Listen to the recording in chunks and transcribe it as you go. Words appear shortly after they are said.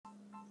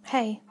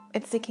Hey,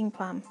 it's Seeking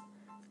Plum.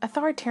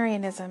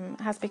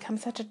 Authoritarianism has become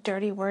such a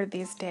dirty word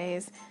these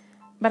days,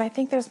 but I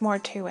think there's more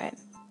to it.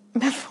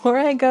 Before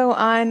I go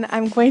on,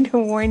 I'm going to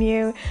warn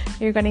you,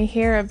 you're going to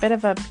hear a bit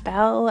of a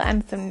bell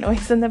and some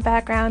noise in the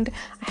background.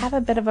 I have a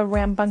bit of a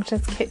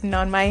rambunctious kitten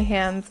on my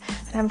hands,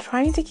 and I'm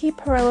trying to keep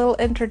her a little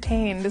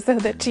entertained so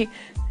that she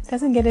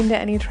doesn't get into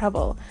any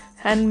trouble.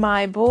 And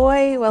my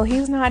boy, well,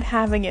 he's not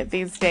having it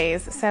these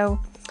days, so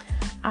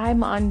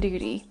I'm on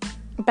duty.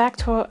 Back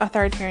to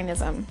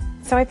authoritarianism.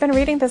 So I've been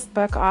reading this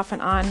book off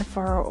and on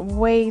for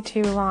way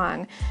too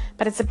long,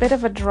 but it's a bit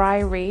of a dry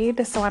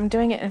read, so I'm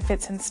doing it in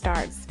fits and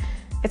starts.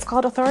 It's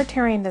called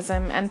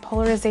Authoritarianism and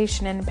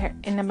Polarization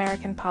in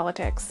American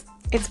Politics.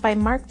 It's by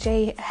Mark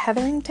J.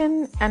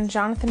 Hetherington and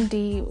Jonathan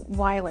D.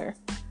 Weiler.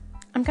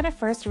 I'm going to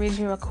first read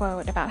you a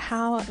quote about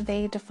how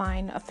they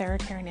define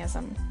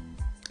authoritarianism.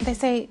 They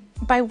say,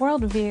 by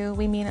worldview,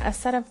 we mean a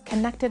set of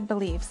connected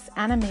beliefs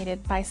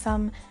animated by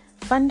some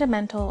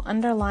fundamental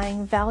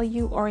underlying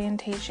value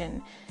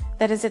orientation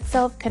that is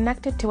itself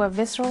connected to a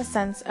visceral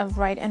sense of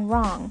right and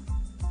wrong.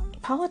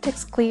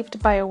 Politics cleaved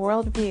by a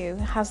worldview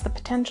has the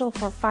potential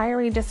for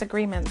fiery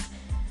disagreements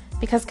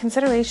because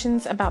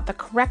considerations about the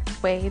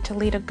correct way to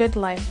lead a good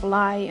life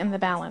lie in the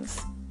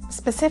balance.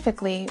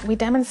 Specifically, we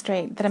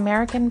demonstrate that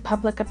American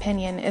public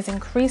opinion is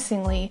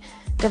increasingly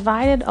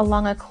divided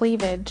along a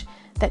cleavage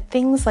that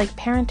things like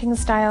parenting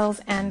styles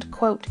and,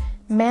 quote,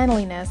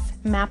 manliness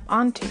map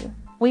onto.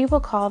 We will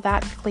call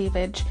that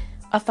cleavage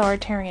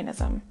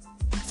authoritarianism.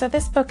 So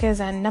this book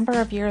is a number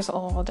of years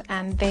old,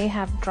 and they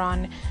have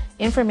drawn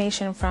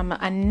information from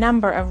a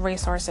number of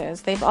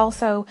resources. They've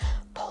also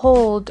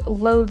polled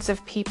loads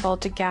of people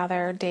to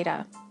gather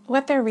data.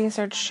 What their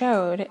research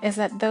showed is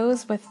that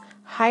those with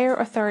higher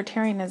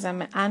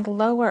authoritarianism and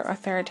lower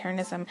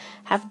authoritarianism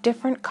have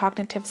different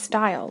cognitive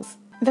styles.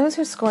 Those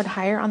who scored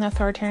higher on the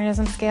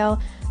authoritarianism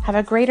scale have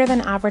a greater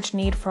than average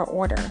need for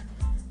order.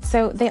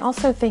 So they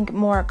also think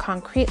more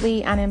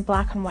concretely and in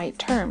black and white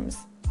terms.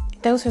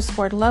 Those who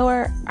scored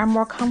lower are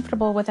more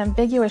comfortable with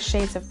ambiguous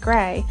shades of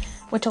gray,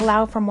 which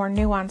allow for more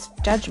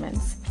nuanced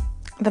judgments.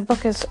 The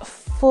book is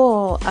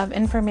full of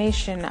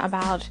information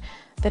about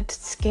the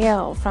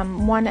scale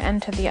from one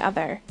end to the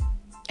other,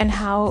 and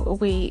how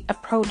we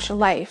approach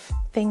life,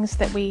 things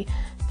that we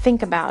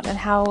think about, and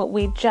how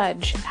we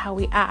judge, how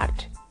we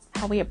act,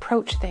 how we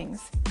approach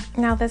things.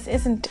 Now, this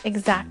isn't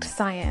exact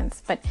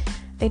science, but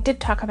they did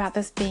talk about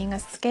this being a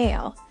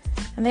scale,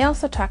 and they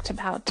also talked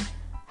about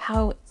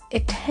how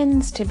it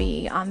tends to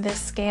be on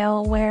this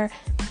scale where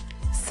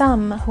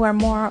some who are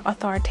more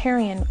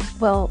authoritarian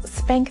will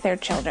spank their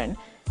children,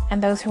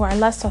 and those who are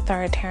less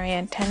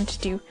authoritarian tend to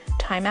do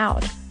time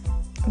out.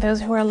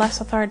 Those who are less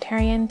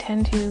authoritarian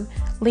tend to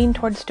lean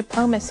towards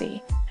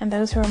diplomacy, and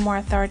those who are more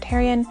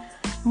authoritarian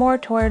more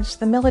towards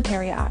the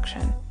military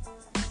action.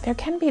 There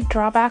can be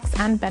drawbacks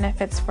and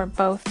benefits for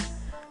both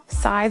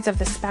sides of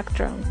the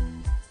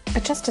spectrum.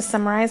 But just to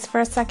summarize for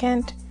a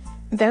second,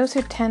 those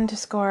who tend to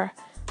score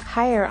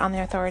higher on the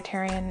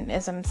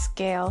authoritarianism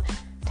scale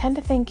tend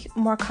to think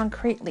more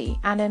concretely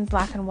and in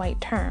black and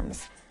white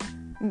terms.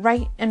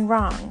 Right and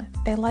wrong,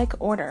 they like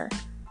order.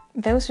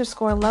 Those who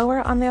score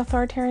lower on the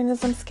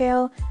authoritarianism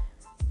scale,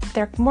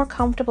 they're more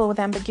comfortable with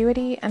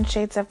ambiguity and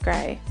shades of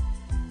gray,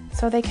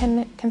 so they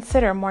can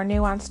consider more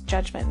nuanced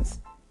judgments.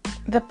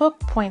 The book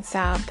points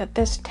out that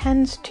this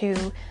tends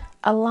to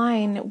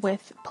align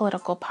with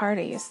political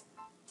parties.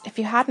 If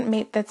you hadn't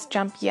made this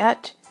jump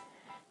yet,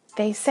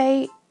 they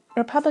say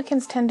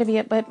Republicans tend to be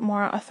a bit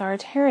more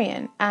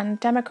authoritarian, and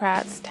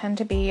Democrats tend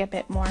to be a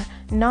bit more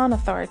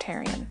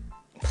non-authoritarian.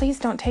 Please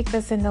don't take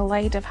this in the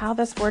light of how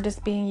this word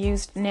is being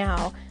used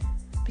now,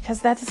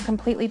 because that's a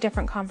completely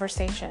different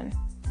conversation.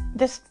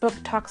 This book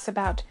talks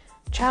about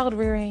child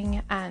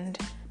rearing and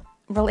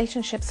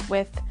relationships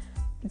with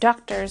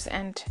doctors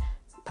and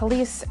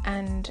police,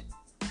 and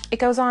it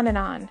goes on and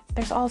on.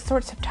 There's all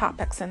sorts of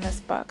topics in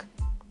this book.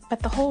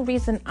 But the whole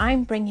reason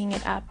I'm bringing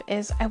it up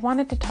is I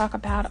wanted to talk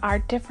about our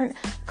different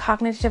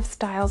cognitive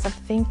styles of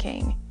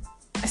thinking.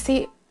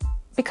 See,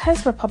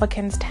 because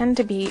Republicans tend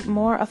to be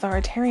more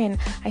authoritarian,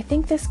 I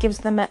think this gives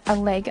them a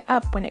leg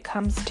up when it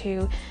comes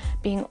to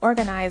being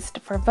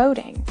organized for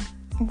voting.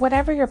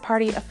 Whatever your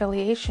party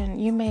affiliation,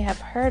 you may have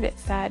heard it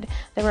said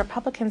that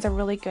Republicans are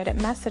really good at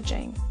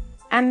messaging.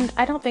 And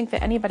I don't think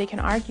that anybody can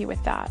argue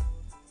with that.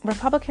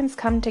 Republicans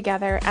come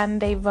together and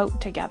they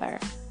vote together,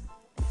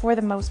 for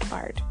the most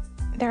part.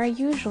 There are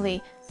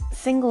usually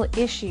single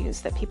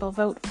issues that people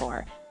vote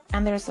for,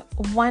 and there's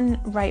one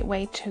right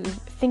way to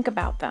think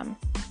about them.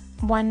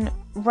 One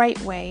right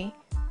way.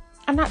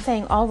 I'm not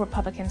saying all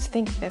Republicans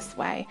think this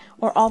way,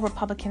 or all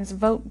Republicans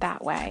vote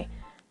that way.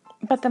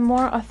 But the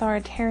more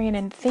authoritarian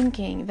in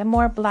thinking, the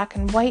more black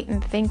and white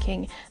in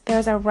thinking,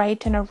 there's a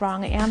right and a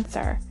wrong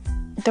answer.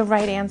 The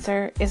right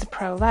answer is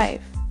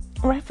pro-life.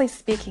 Roughly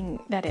speaking,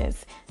 that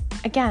is.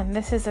 Again,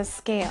 this is a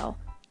scale,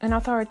 an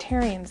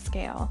authoritarian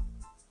scale.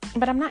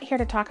 But I'm not here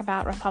to talk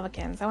about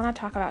Republicans. I want to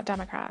talk about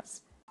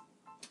Democrats.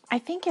 I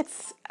think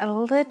it's a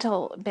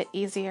little bit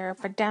easier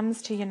for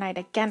Dems to unite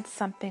against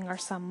something or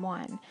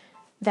someone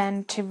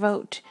than to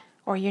vote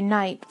or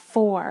unite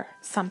for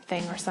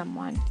something or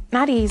someone.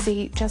 Not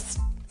easy, just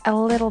a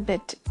little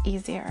bit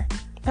easier.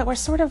 But we're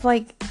sort of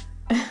like,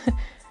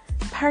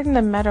 pardon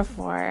the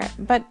metaphor,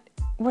 but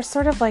we're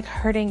sort of like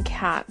herding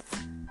cats.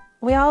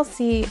 We all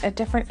see a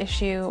different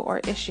issue or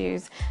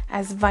issues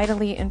as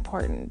vitally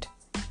important,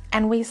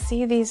 and we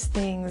see these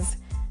things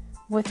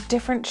with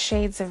different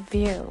shades of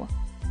view,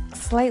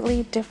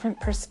 slightly different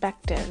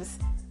perspectives.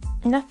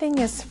 Nothing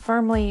is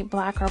firmly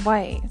black or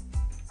white.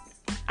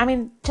 I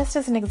mean, just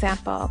as an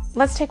example,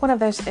 let's take one of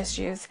those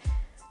issues,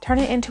 turn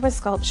it into a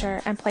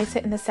sculpture, and place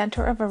it in the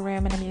center of a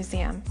room in a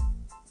museum.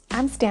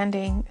 I'm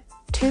standing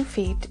 2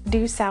 feet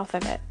due south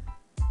of it.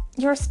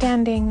 You're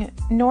standing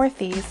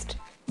northeast,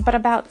 but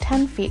about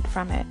 10 feet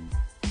from it.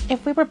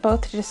 If we were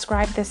both to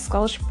describe this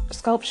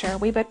sculpture,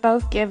 we would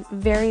both give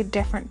very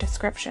different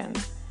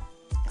descriptions.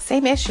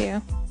 Same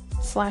issue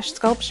 /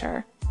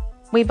 sculpture.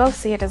 We both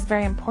see it as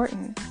very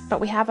important, but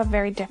we have a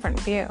very different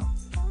view.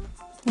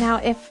 Now,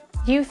 if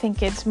you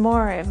think it's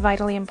more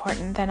vitally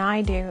important than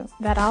I do,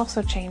 that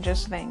also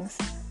changes things.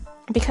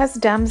 Because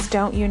Dems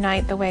don't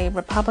unite the way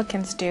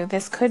Republicans do,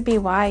 this could be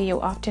why you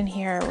often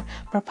hear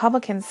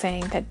Republicans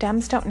saying that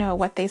Dems don't know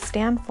what they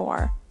stand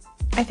for.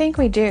 I think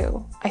we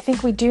do. I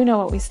think we do know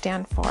what we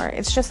stand for.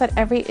 It's just that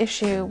every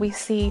issue we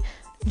see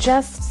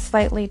just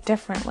slightly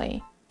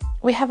differently.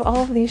 We have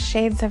all of these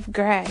shades of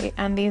gray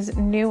and these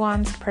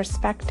nuanced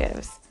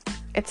perspectives.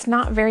 It's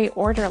not very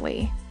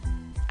orderly.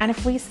 And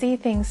if we see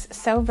things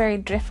so very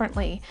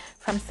differently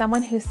from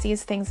someone who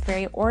sees things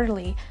very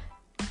orderly,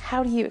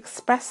 how do you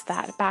express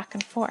that back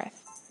and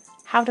forth?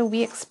 How do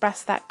we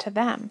express that to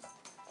them?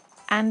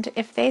 And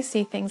if they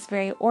see things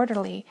very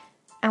orderly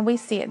and we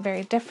see it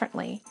very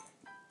differently,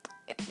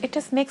 it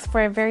just makes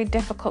for a very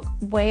difficult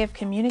way of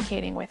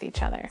communicating with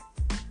each other.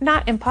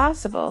 Not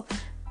impossible,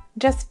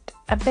 just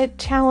a bit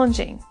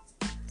challenging.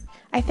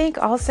 I think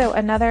also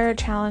another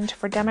challenge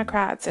for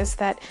Democrats is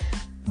that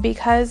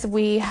because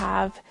we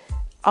have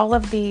all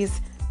of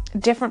these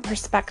different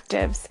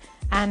perspectives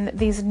and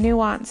these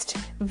nuanced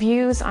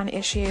views on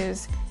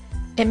issues,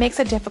 it makes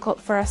it difficult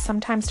for us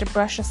sometimes to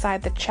brush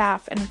aside the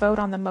chaff and vote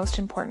on the most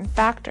important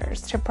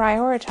factors, to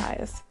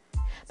prioritize.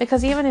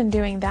 Because even in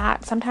doing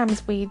that,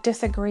 sometimes we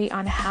disagree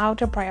on how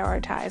to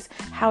prioritize,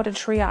 how to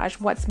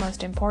triage what's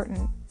most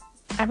important.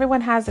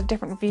 Everyone has a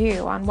different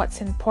view on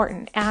what's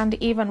important and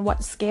even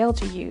what scale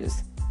to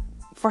use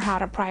for how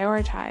to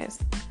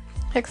prioritize.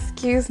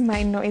 Excuse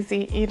my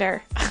noisy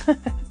eater.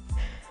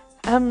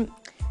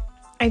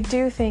 I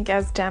do think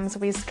as Dems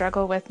we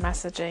struggle with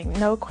messaging,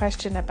 no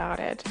question about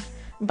it.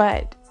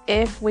 But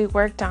if we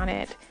worked on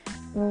it,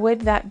 would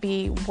that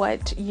be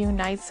what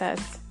unites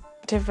us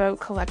to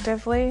vote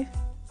collectively?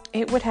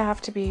 It would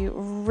have to be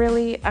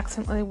really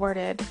excellently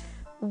worded,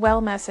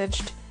 well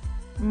messaged,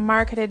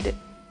 marketed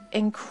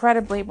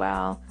incredibly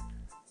well.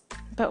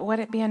 But would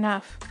it be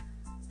enough?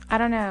 I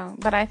don't know,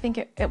 but I think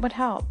it would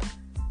help.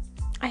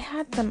 I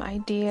had some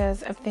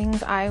ideas of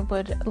things I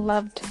would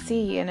love to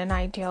see in an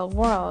ideal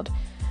world,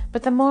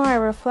 but the more I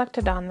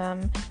reflected on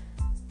them,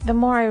 the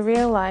more I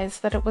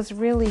realized that it was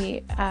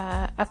really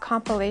a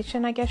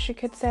compilation, I guess you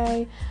could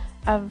say,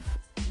 of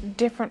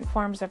different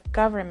forms of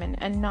government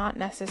and not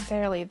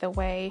necessarily the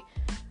way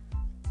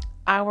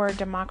our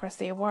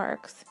democracy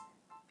works.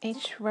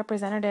 Each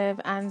representative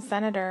and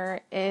senator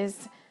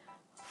is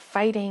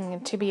fighting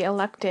to be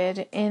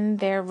elected in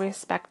their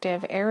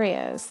respective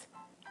areas.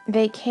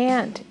 They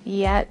can't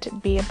yet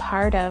be a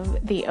part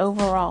of the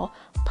overall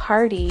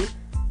party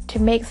to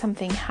make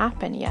something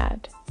happen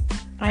yet.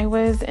 I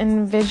was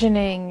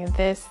envisioning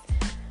this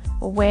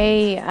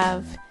way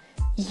of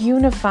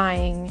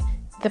unifying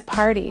the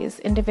parties,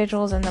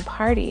 individuals in the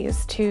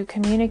parties, to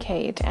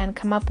communicate and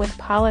come up with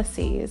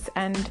policies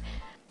and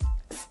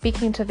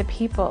speaking to the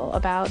people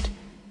about,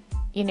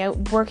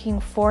 working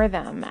for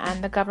them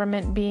and the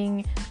government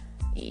being,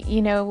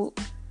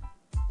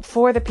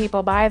 for the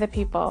people, by the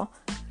people,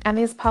 and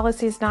these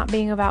policies not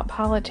being about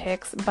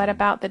politics, but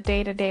about the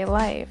day-to-day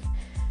life.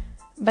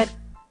 But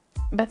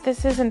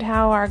this isn't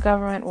how our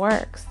government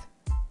works.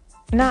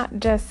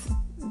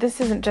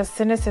 This isn't just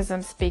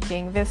cynicism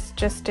speaking, this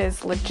just is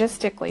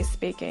logistically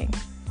speaking.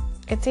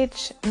 It's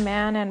each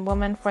man and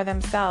woman for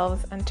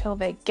themselves until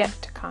they get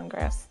to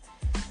Congress.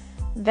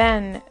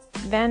 Then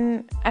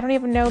I don't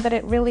even know that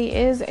it really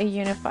is a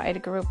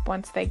unified group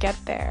once they get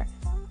there.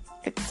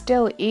 It's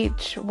still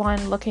each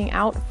one looking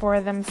out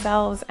for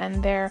themselves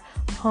and their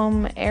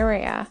home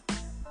area,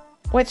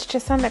 which to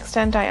some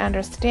extent I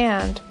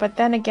understand, but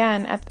then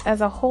again, as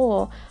a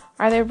whole,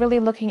 are they really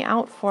looking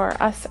out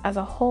for us as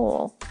a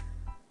whole?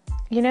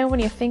 When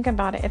you think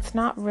about it, it's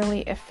not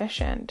really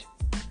efficient.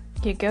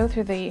 You go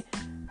through the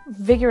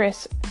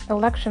vigorous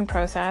election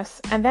process,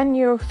 and then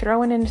you're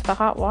thrown into the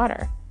hot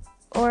water.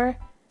 Or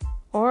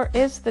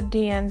is the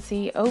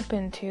DNC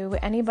open to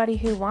anybody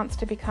who wants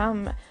to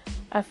become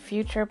a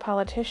future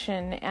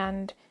politician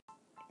and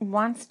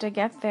wants to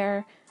get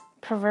their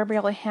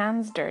proverbial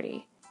hands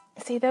dirty?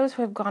 See, those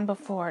who have gone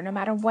before, no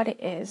matter what it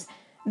is,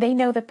 they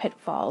know the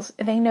pitfalls.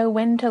 They know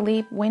when to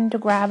leap, when to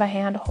grab a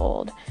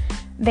handhold.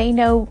 They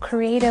know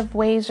creative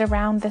ways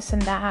around this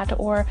and that,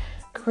 or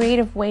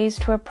creative ways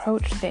to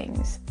approach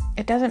things.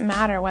 It doesn't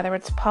matter whether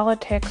it's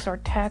politics or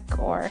tech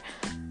or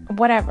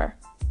whatever.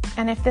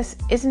 And if this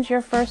isn't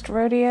your first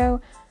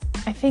rodeo,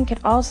 I think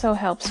it also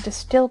helps to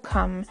still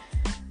come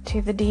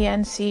to the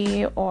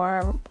DNC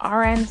or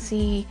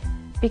RNC,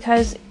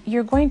 because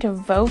you're going to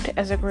vote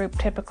as a group,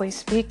 typically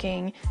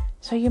speaking,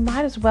 so you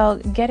might as well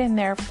get in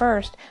there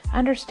first,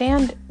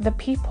 understand the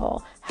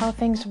people, how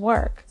things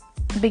work,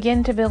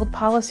 begin to build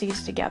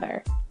policies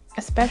together,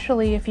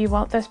 especially if you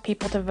want those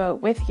people to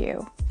vote with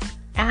you.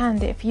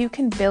 And if you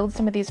can build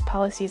some of these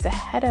policies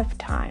ahead of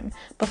time,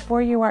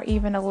 before you are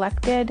even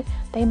elected,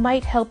 they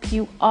might help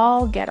you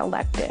all get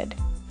elected.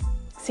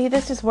 See,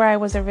 this is where I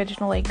was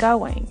originally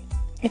going.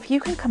 If you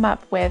can come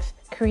up with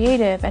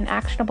creative and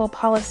actionable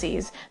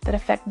policies that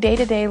affect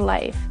day-to-day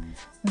life,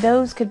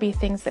 those could be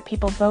things that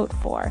people vote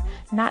for,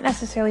 not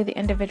necessarily the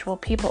individual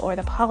people or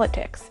the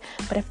politics.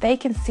 But if they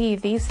can see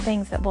these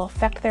things that will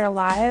affect their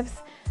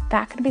lives,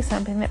 that could be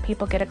something that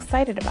people get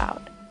excited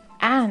about.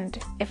 And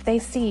if they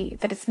see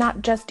that it's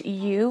not just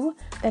you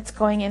that's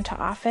going into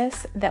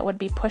office that would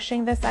be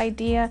pushing this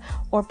idea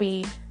or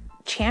be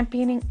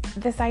championing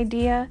this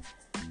idea,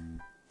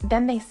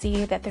 then they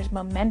see that there's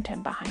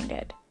momentum behind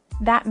it.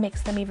 That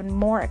makes them even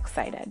more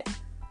excited.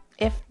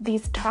 If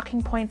these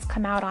talking points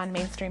come out on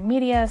mainstream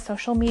media,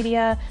 social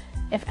media,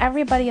 if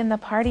everybody in the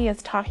party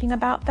is talking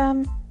about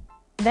them,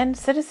 then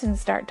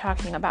citizens start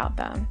talking about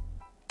them.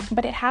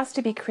 But it has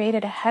to be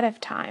created ahead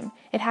of time.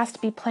 It has to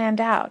be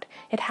planned out.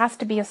 It has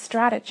to be a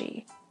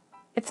strategy.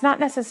 It's not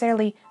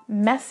necessarily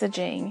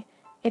messaging,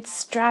 it's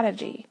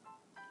strategy.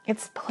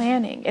 It's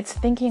planning, it's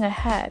thinking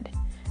ahead.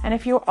 And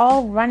if you're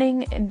all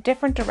running in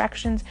different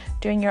directions,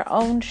 doing your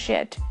own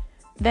shit,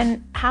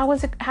 then how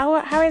is it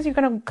going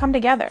to come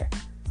together?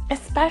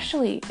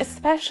 Especially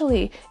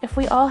if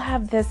we all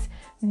have this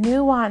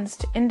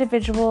nuanced,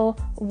 individual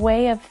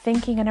way of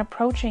thinking and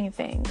approaching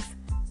things.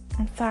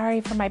 I'm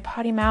sorry for my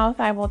potty mouth.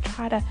 I will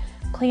try to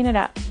clean it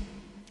up.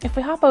 If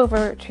we hop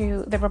over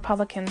to the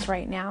Republicans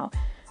right now,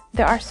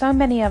 there are so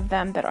many of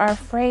them that are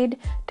afraid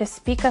to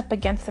speak up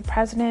against the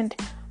president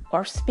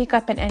or speak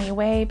up in any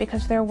way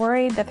because they're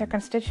worried that their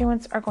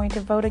constituents are going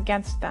to vote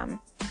against them.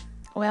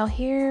 Well,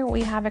 here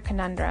we have a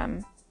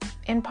conundrum.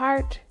 In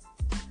part,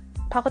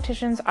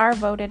 politicians are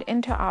voted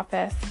into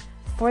office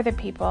for the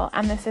people,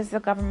 and this is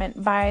the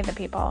government by the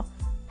people.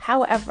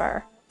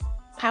 However,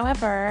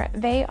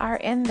 they are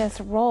in this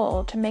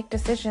role to make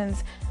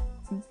decisions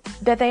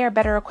that they are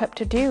better equipped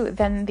to do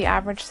than the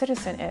average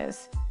citizen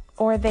is,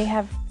 or they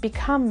have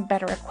become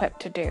better equipped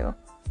to do.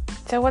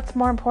 So what's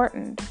more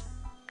important?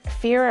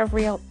 Fear of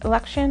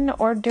re-election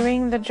or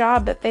doing the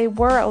job that they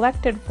were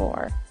elected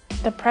for?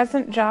 The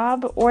present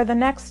job or the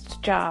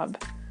next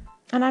job?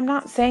 And I'm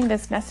not saying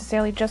this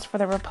necessarily just for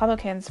the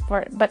Republicans,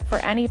 but for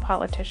any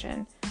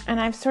politician. And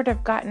I've sort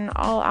of gotten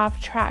all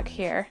off track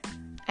here.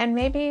 And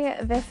maybe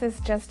this is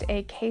just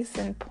a case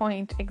in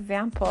point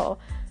example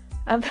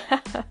of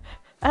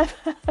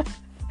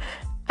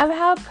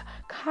how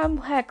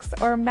complex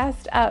or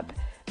messed up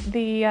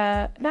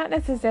not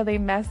necessarily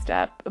messed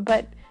up,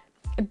 but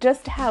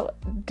just how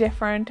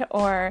different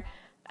or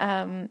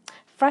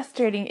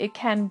frustrating it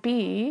can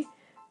be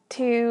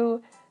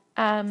to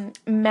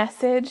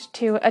message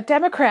to a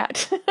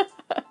Democrat.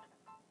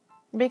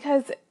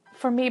 Because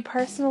for me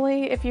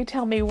personally, if you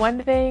tell me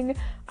one thing,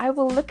 I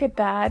will look at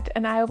that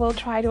and I will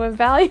try to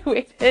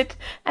evaluate it,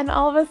 and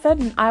all of a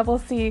sudden I will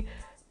see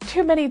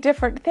too many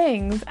different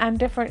things and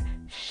different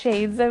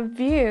shades of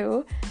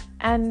view,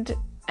 and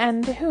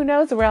who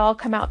knows where I'll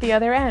come out the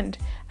other end.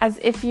 As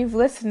if you've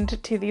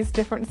listened to these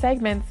different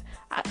segments,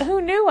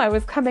 who knew I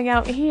was coming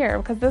out here,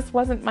 because this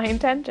wasn't my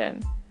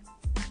intention.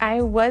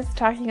 I was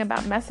talking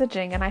about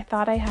messaging, and I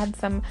thought I had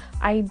some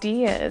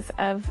ideas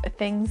of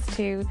things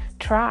to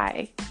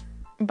try,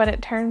 but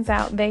it turns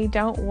out they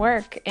don't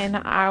work in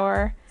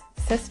our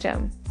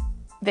system.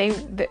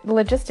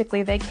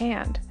 Logistically, they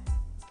can't,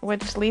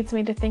 which leads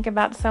me to think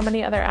about so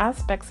many other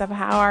aspects of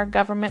how our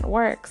government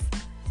works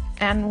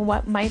and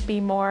what might be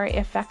more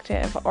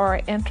effective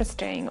or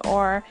interesting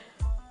or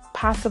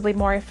possibly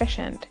more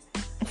efficient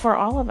for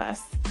all of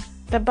us.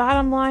 The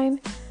bottom line,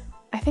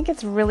 I think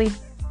it's really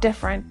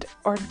different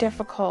or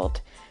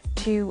difficult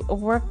to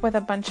work with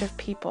a bunch of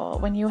people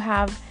when you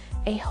have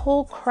a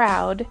whole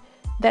crowd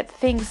that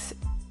thinks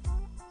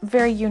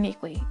very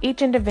uniquely,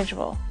 each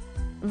individual,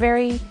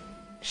 very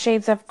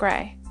shades of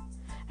gray.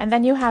 And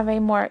then you have a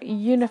more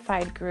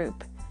unified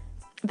group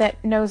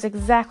that knows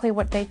exactly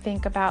what they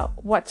think about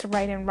what's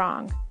right and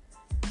wrong.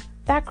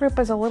 That group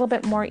is a little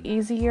bit more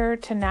easier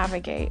to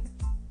navigate.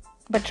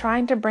 But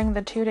trying to bring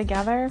the two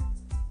together,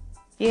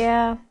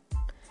 yeah,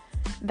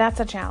 that's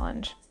a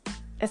challenge.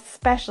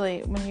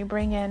 Especially when you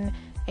bring in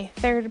a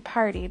third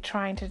party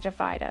trying to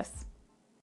divide us.